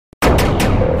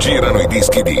Girano i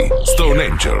dischi di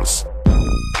Stoneangels.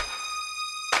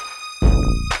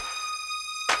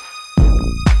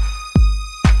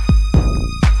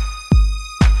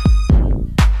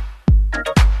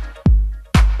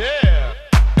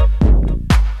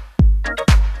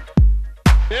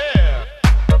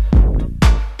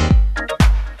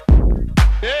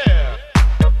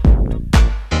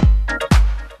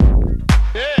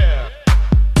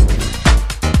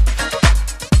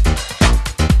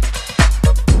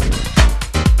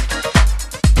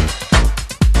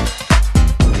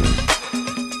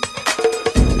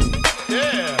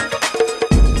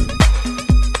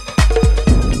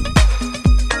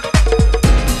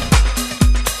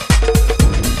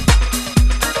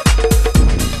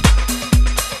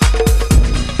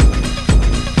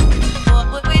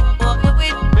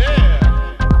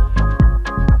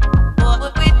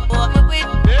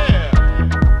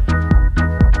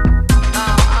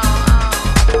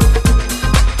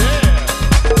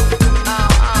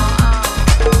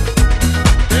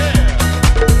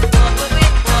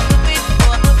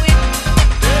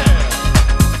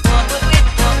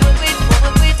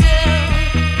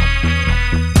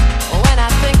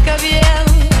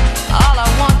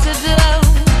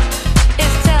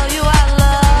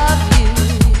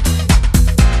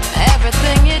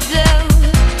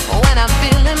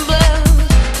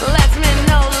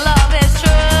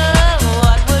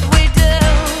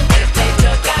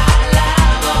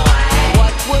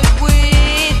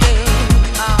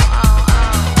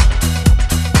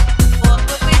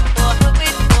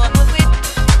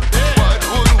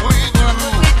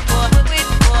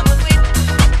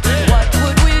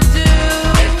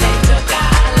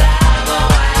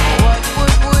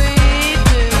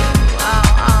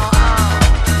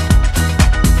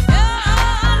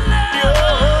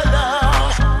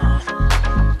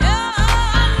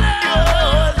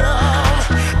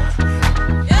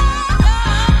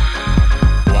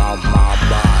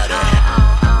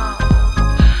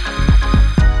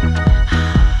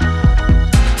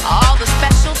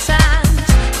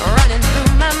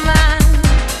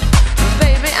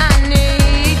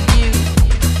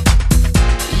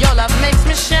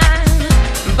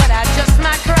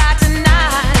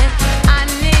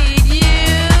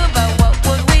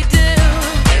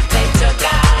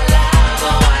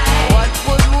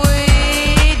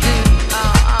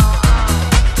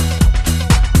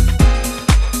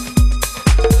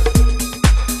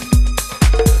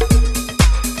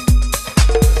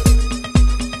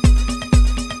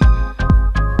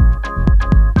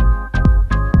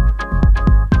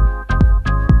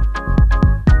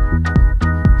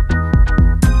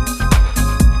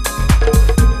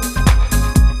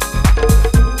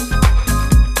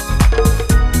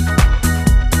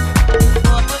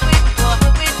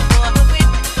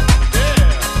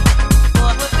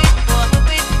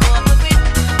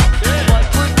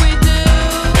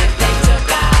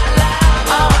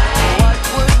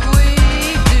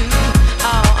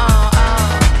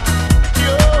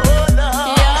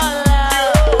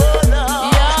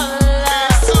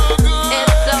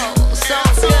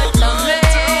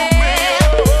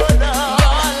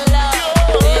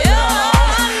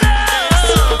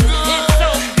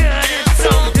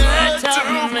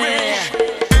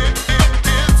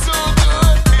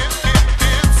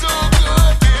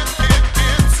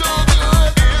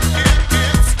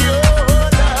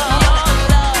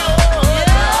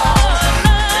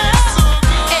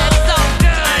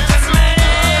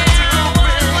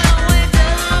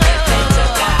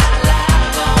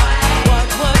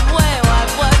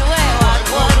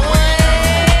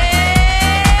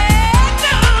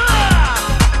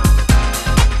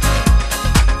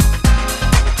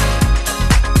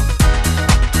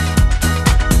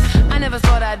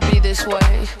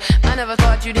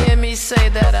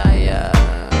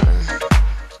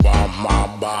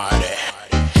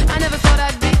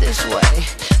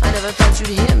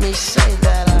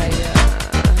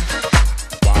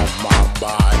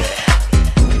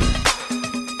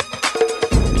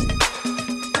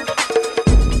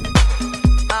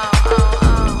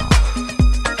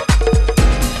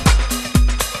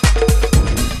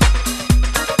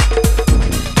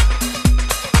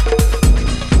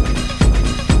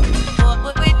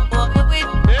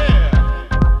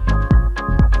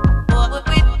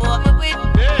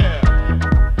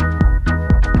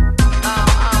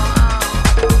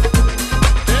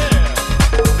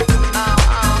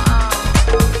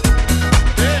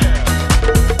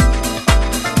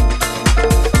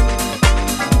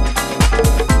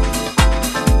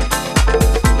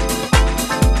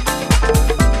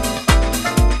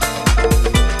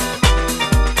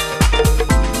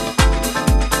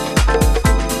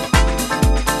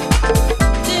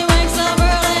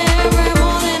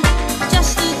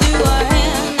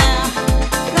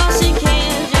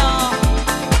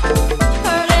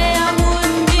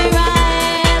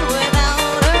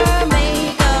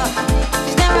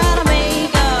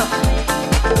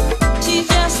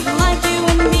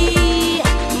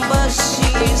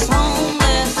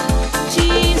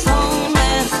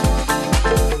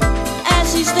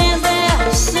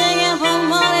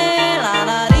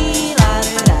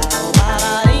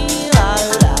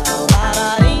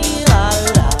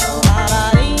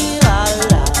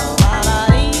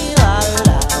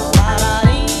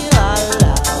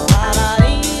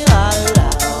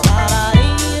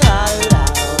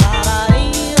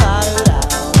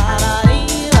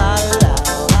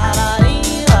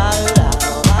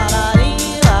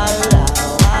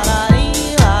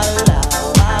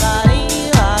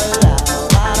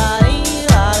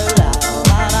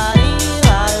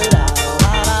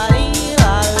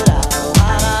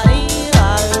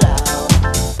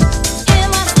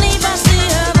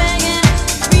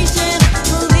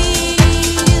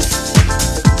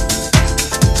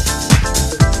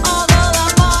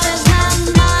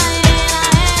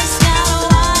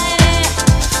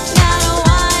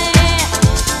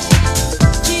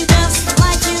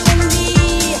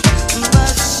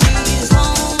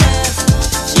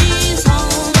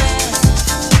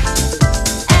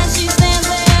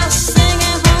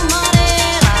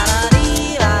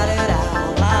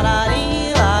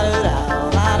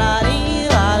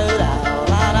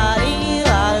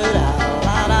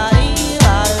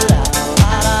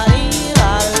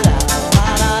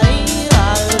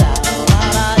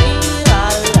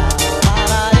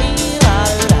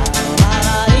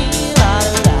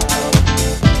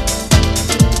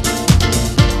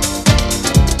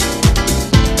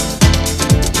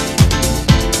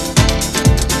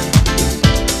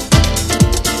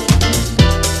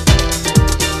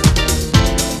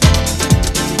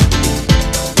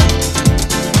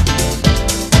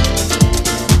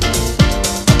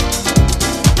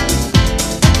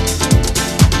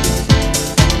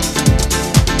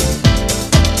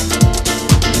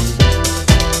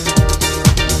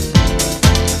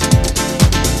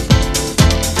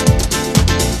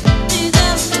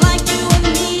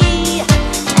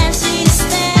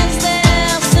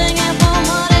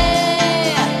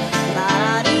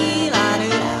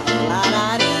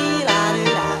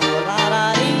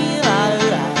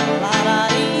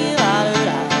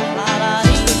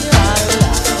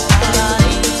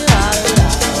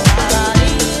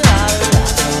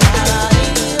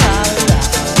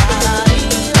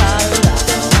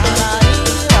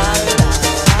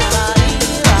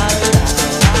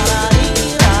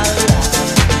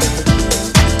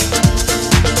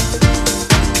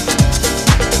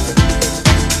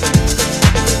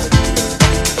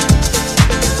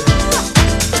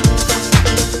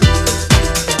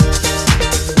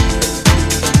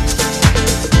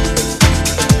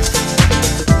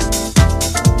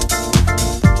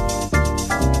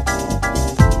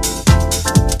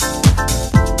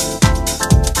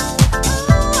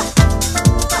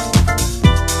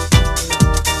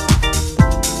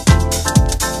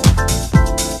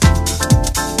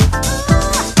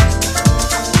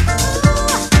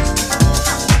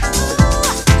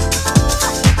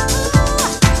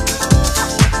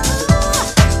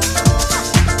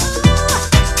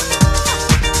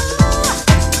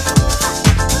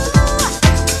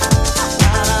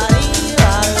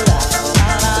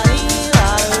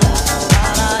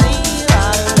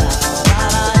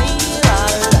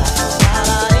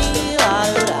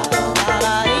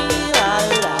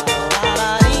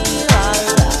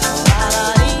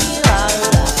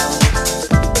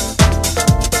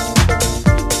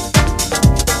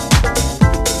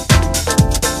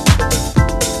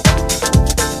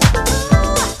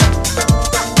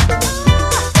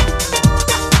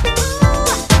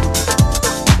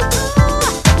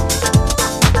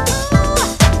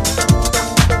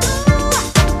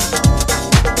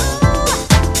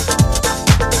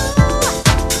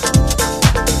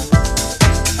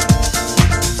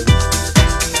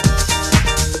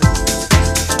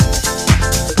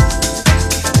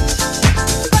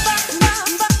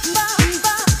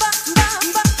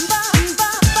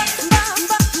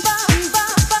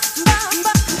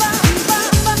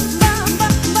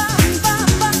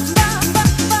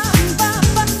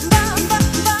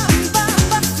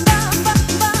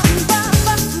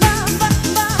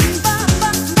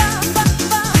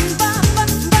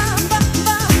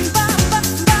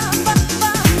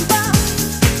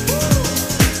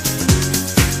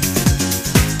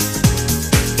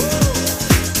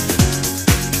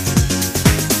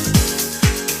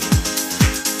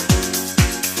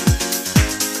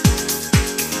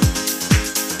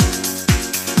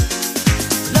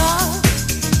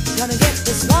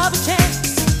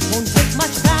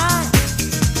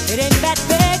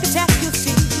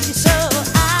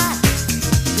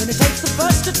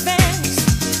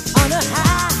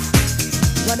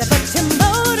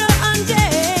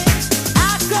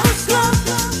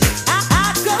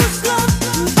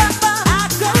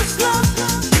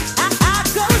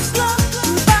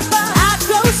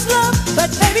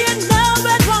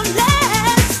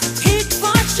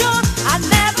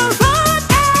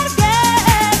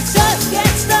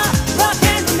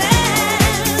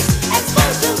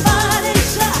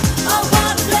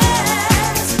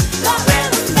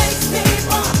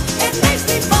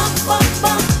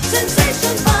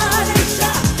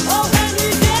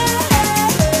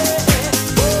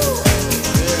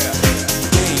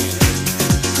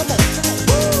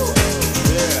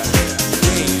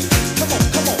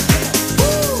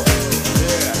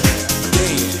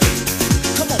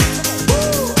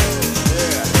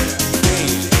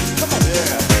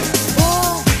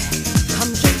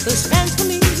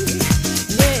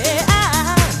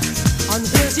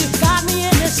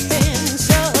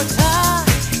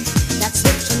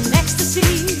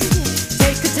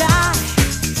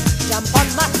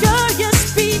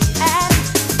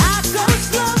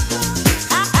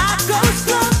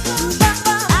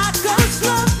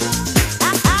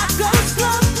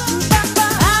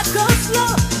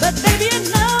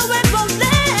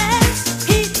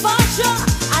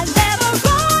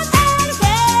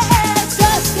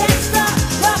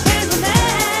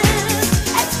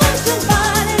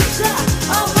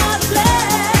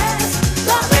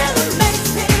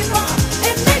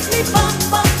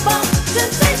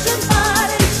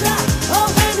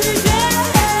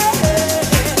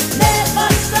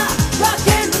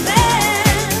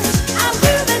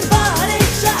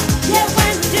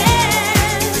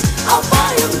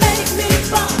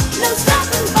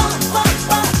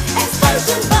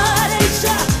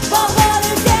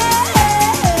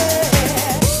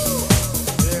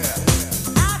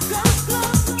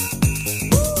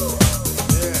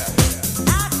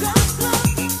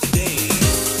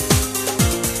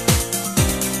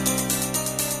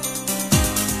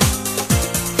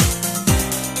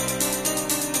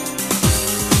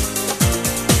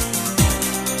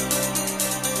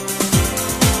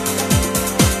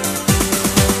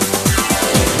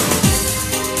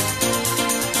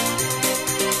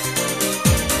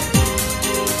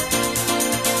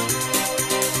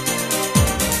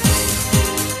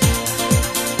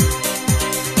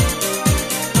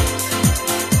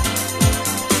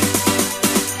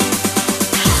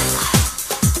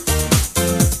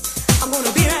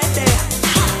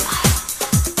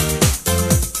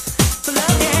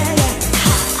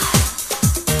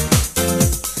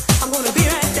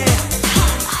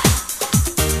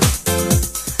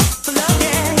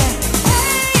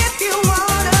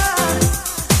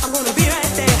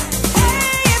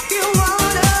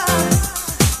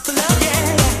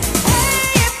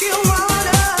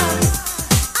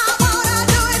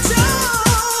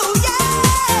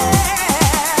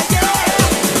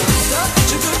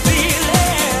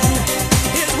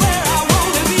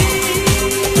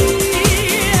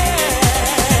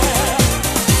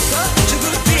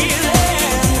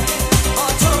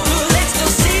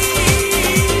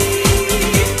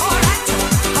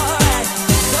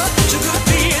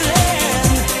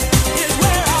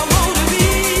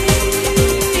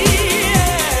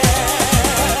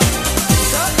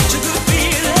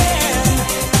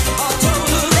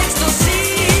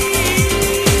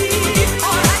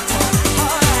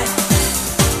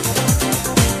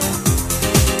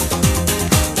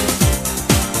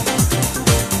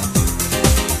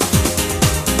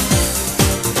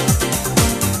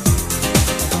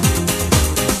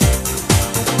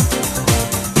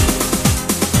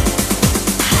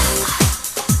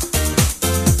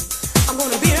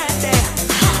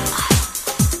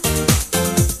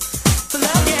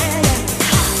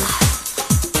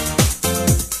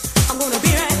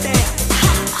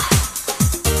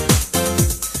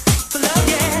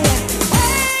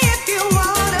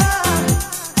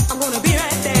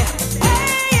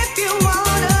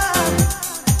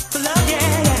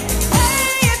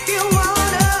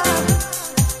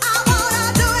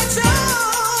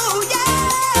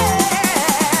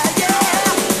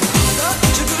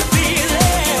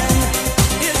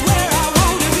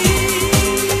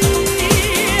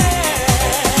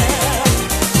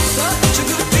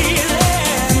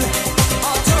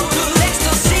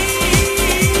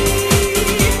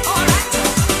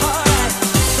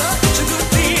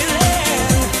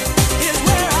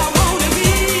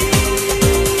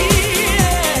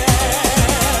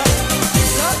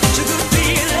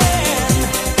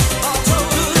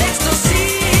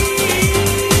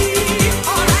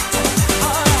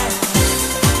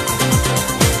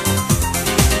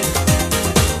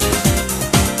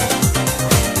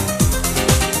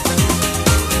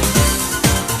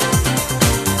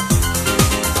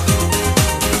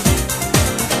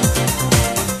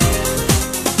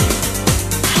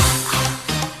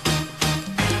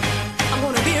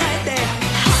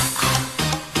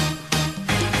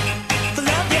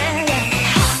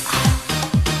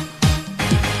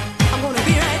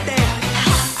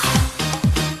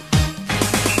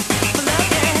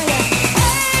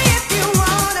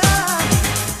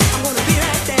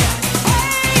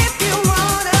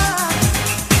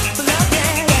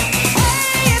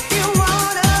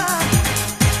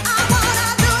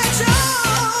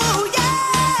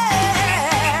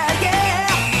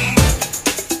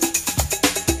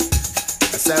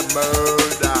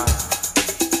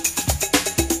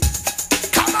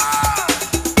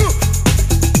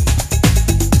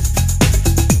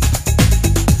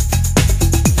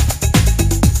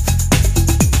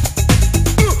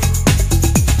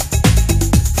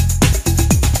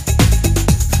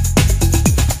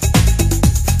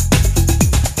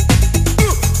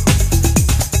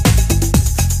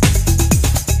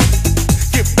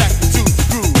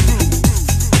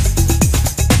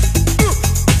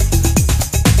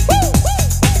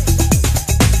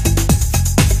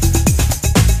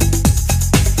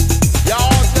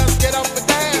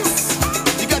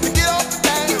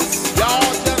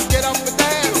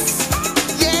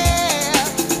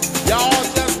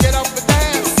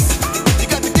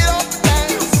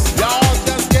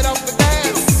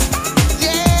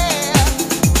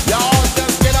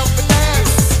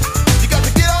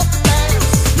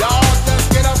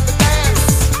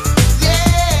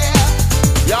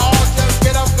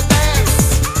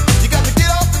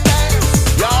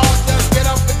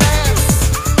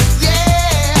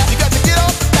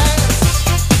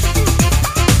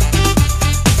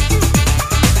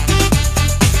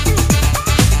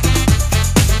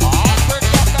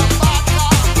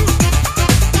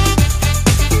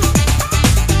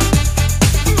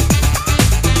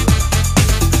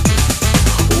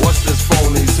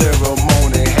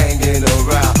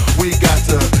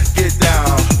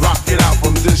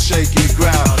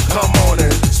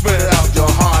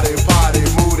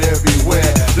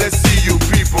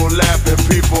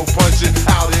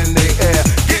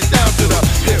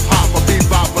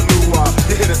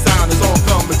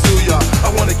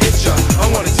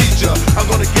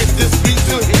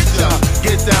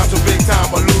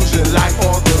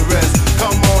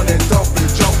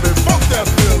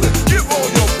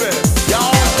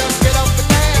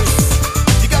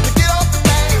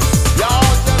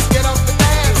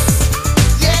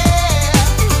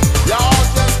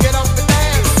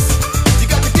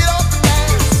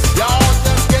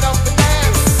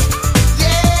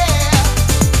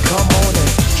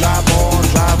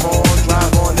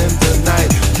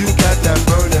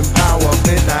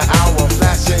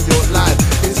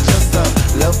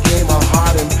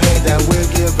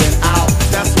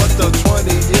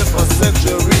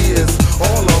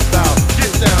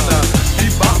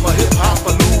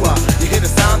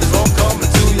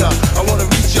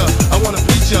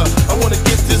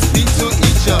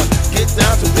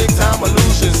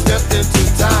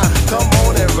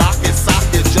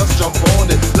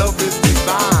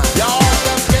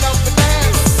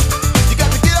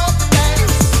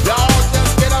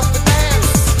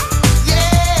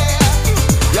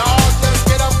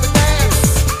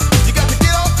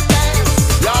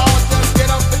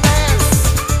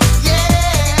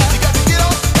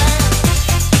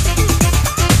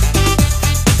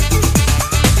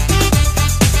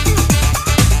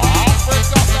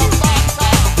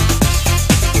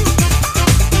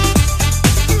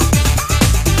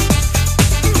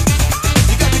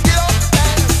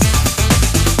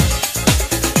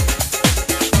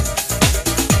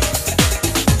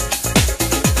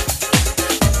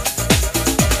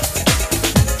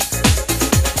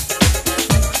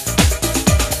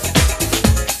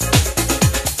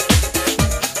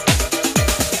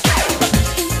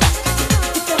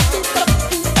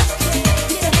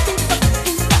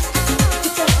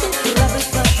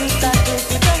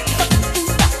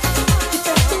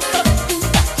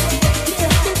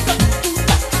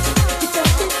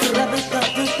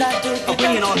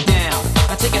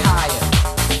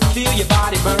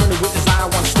 burn with desire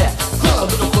one step. A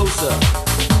little closer.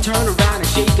 Turn around and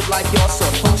shake it like you're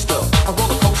supposed to. A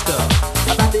roller coaster.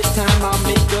 About this time I'll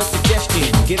make a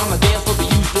suggestion. Get on the dance floor, but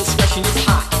use discretion. It's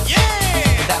hot. Yeah!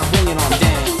 And that'll bring it on down.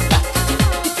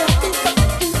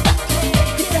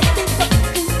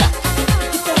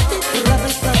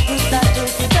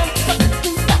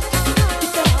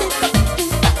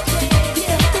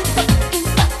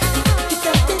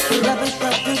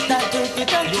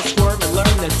 You'll swerve and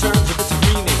learn the terms of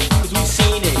disagreement, 'cause we've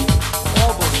seen it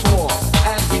all before.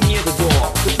 As we near the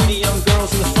door, the pretty young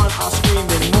girls in the front are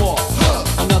screaming more.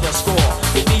 Another score.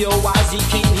 The B.O.Y.Z.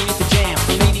 came here to jam.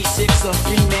 From 86, a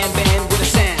three-man band with a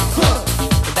sound.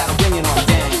 And that'll bring it on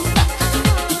down.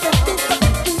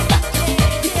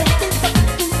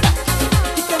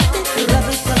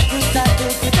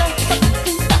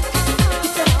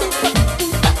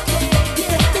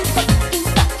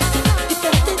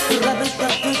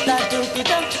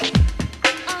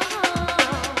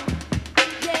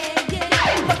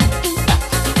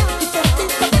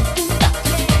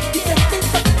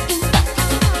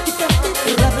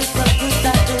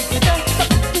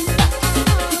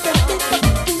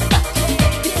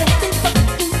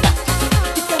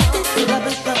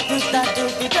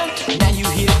 Now you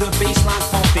hear the bass line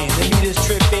pumping, the meters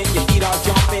tripping, your feet are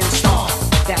jumping, stomp.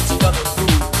 That's another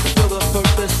groove. Feel the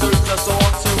purpose serves us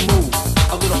all to move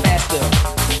a little faster.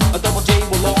 A double J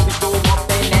will always go up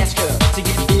and ask her to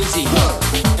get busy.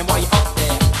 And while you're up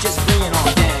there, just bring it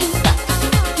on down.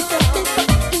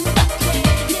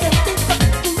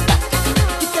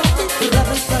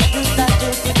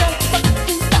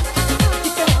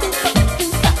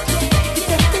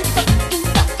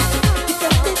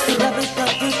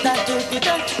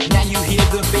 Now you hear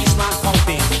the bass line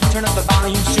pumping. Turn up the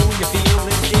volume soon, you're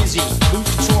feeling dizzy. Lose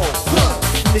control.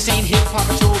 This ain't hip hop,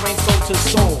 but your ain't soul to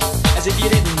soul. As if you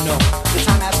didn't know, the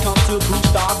time has come to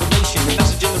boost our nation. The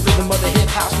message in the rhythm of the hip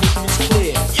house mission is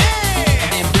clear. Yeah!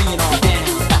 And then bring it on down.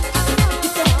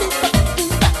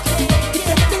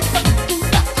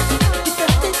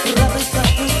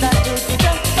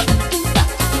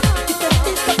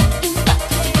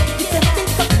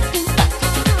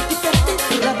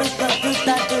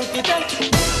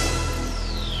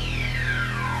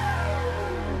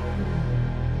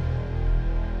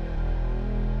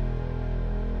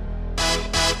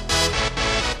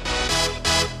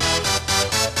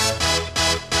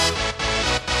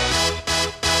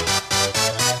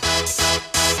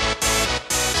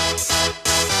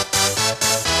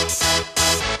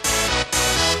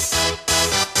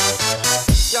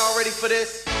 Y'all ready for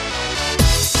this?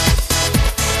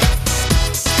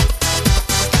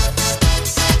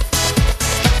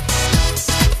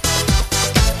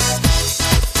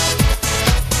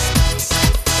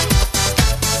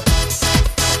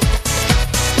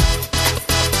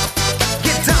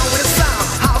 Get down with the sound,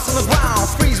 house on the ground,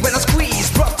 freeze when I squeeze,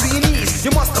 drop to your knees.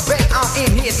 You must obey, I'm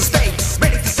in here to stay,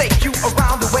 ready to take you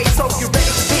around the way. So you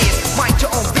ready for this? Mind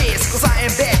your own biz, 'cause I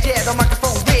am bad, yeah, the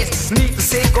microphone whiz. Need to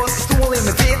say, 'cause it's too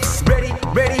limited. Ready,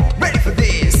 ready, ready for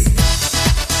this.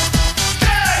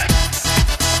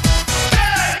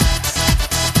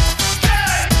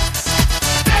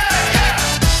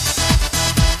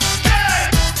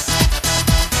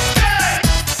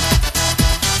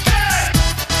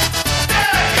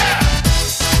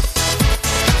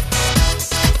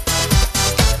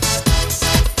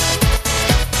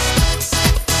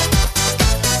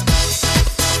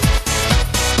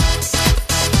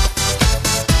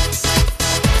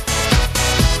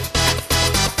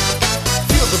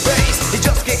 Feel the bass, you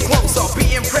just get closer.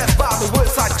 Be impressed by the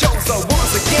words I chose. So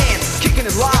once again, kicking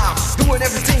it live, doing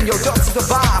everything, yo, just to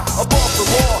survive. Above the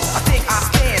law, I think I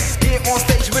stand here on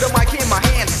stage with a mic in my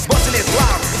hand, buzzing it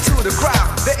loud into the crowd.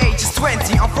 The age is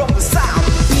 20, I'm from the south.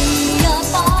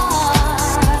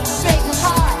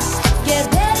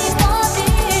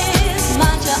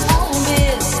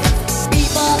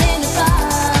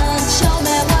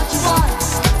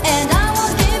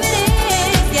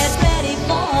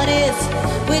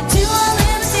 We're too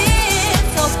unlimited,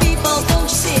 so people don't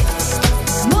you sit.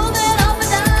 Moving up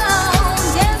and down,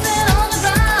 dancing on the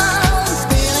ground,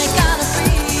 feeling kinda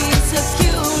free,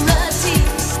 security.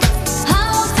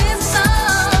 House is the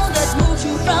sound that moves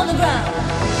you from the ground.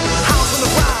 House on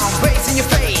the ground, bass in your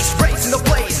face, racing the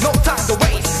place, no time to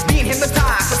waste. Being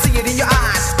hypnotized, I see it in your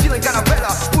eyes, feeling kinda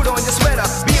better. Put on your sweater,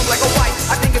 being black or white,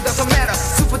 I think it doesn't matter.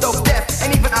 Super dope, deaf,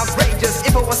 and even outrageous.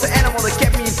 If it was the animal that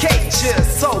kept me in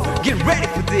cages, so get ready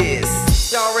for this.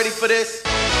 Y'all ready for this?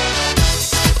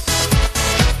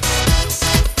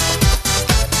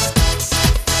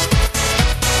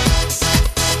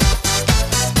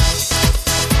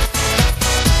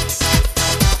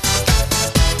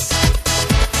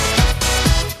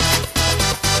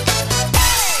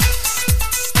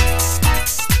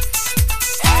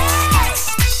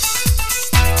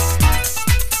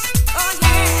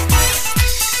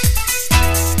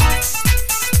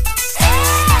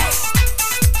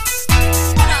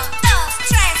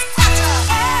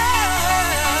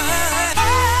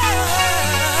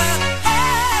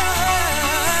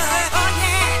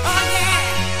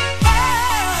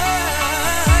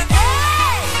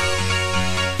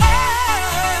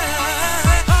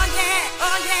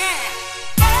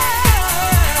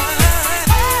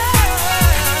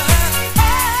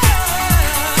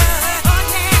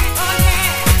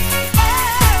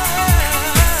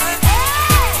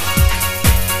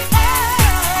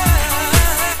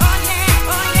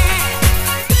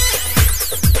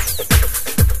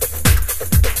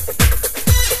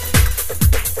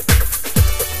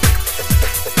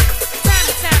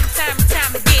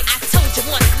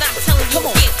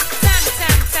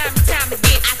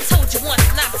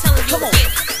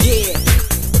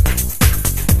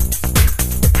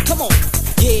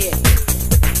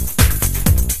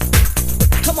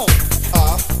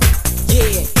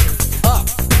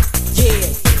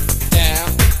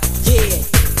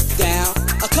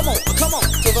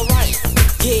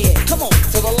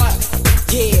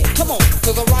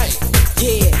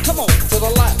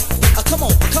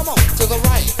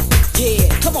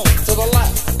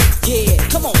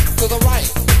 come on, to the right.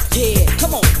 Yeah,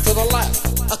 come on, to the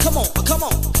left. Come on, come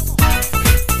on.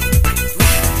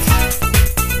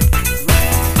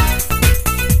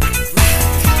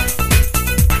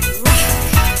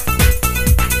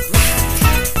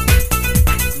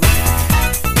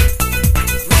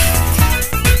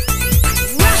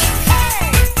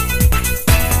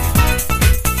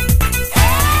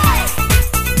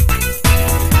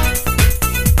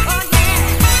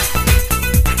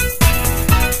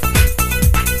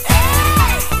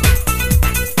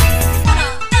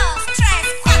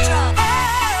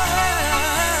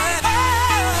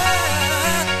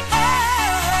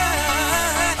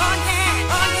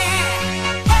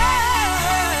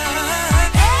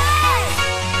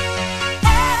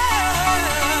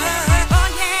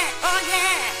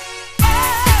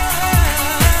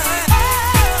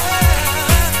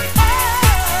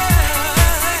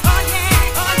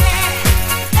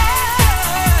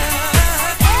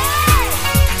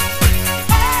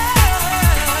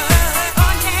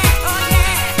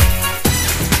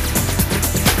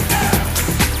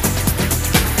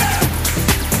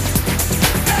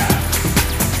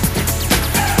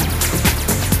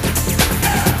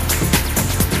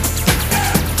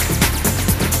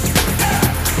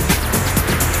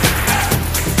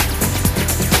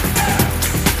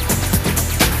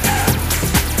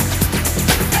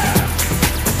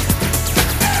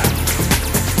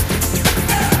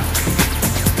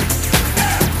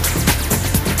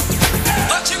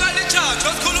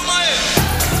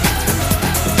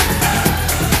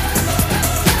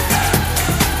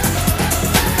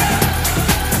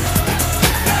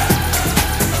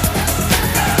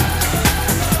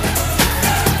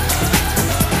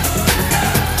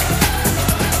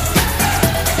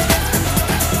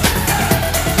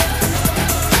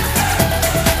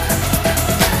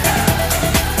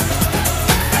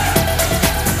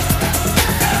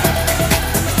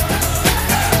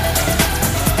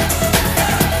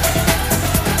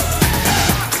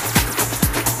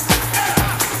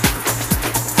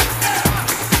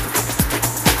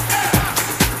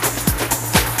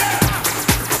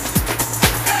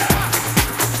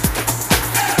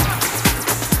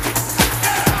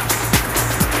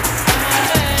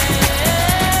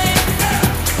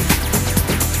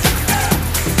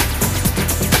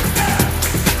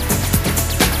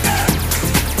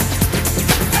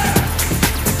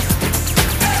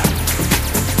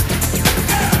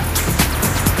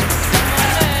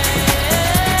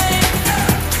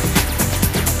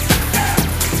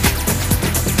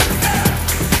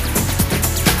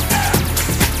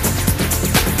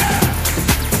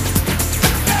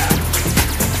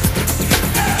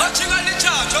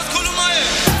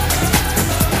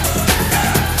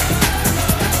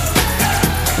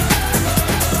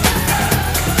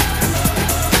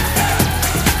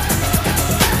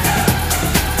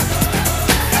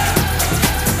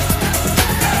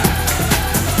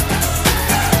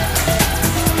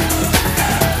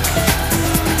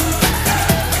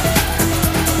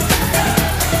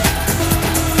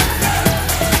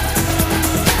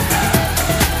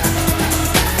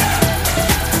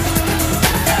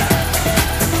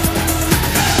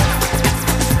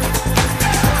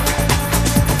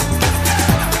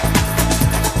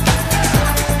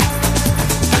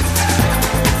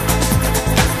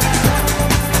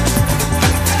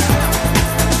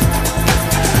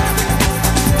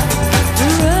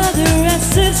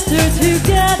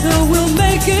 together we'll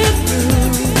make it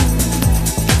through.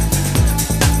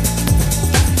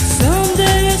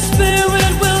 Someday a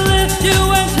spirit will lift you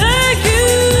and take you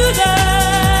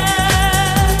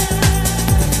there.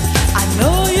 I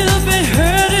know you've been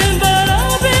hurting, but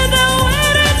I'll be there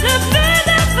waiting to be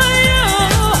there for you.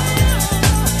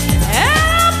 And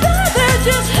I'll be there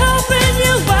just helping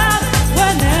you out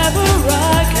whenever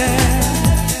I can.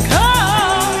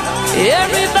 Come,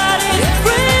 everybody's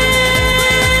free.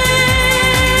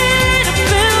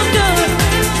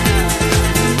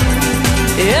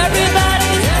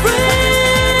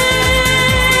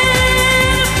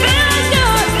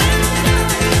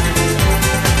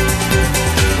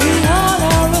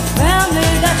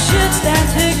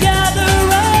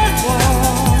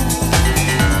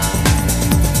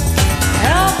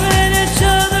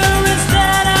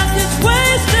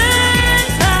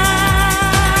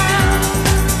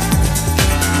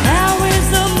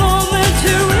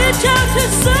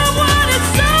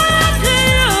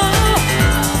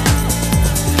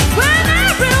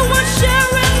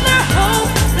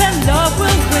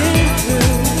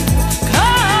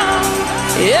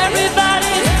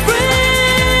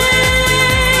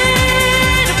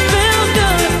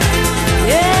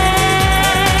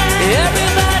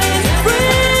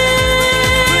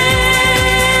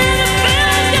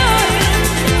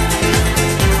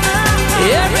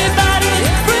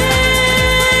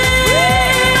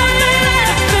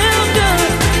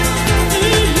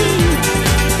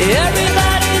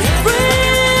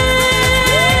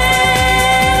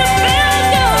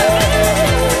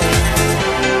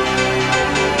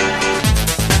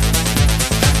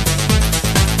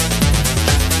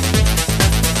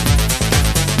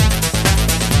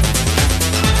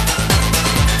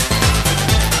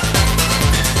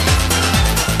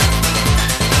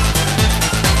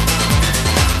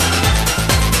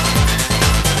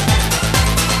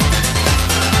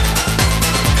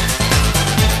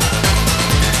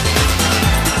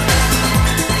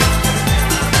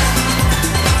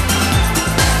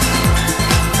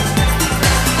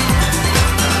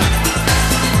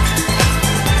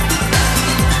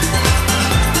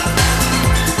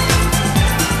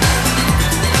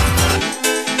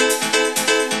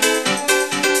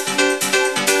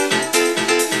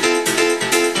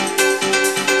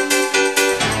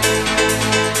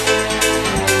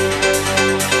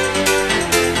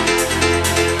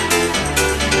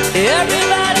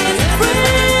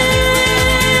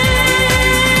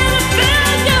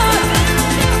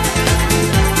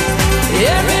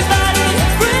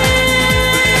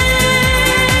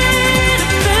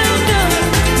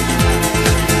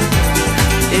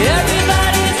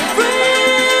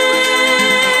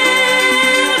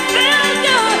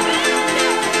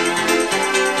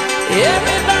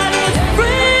 Everybody's free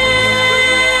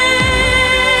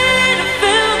to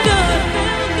feel good.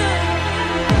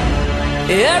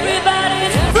 Every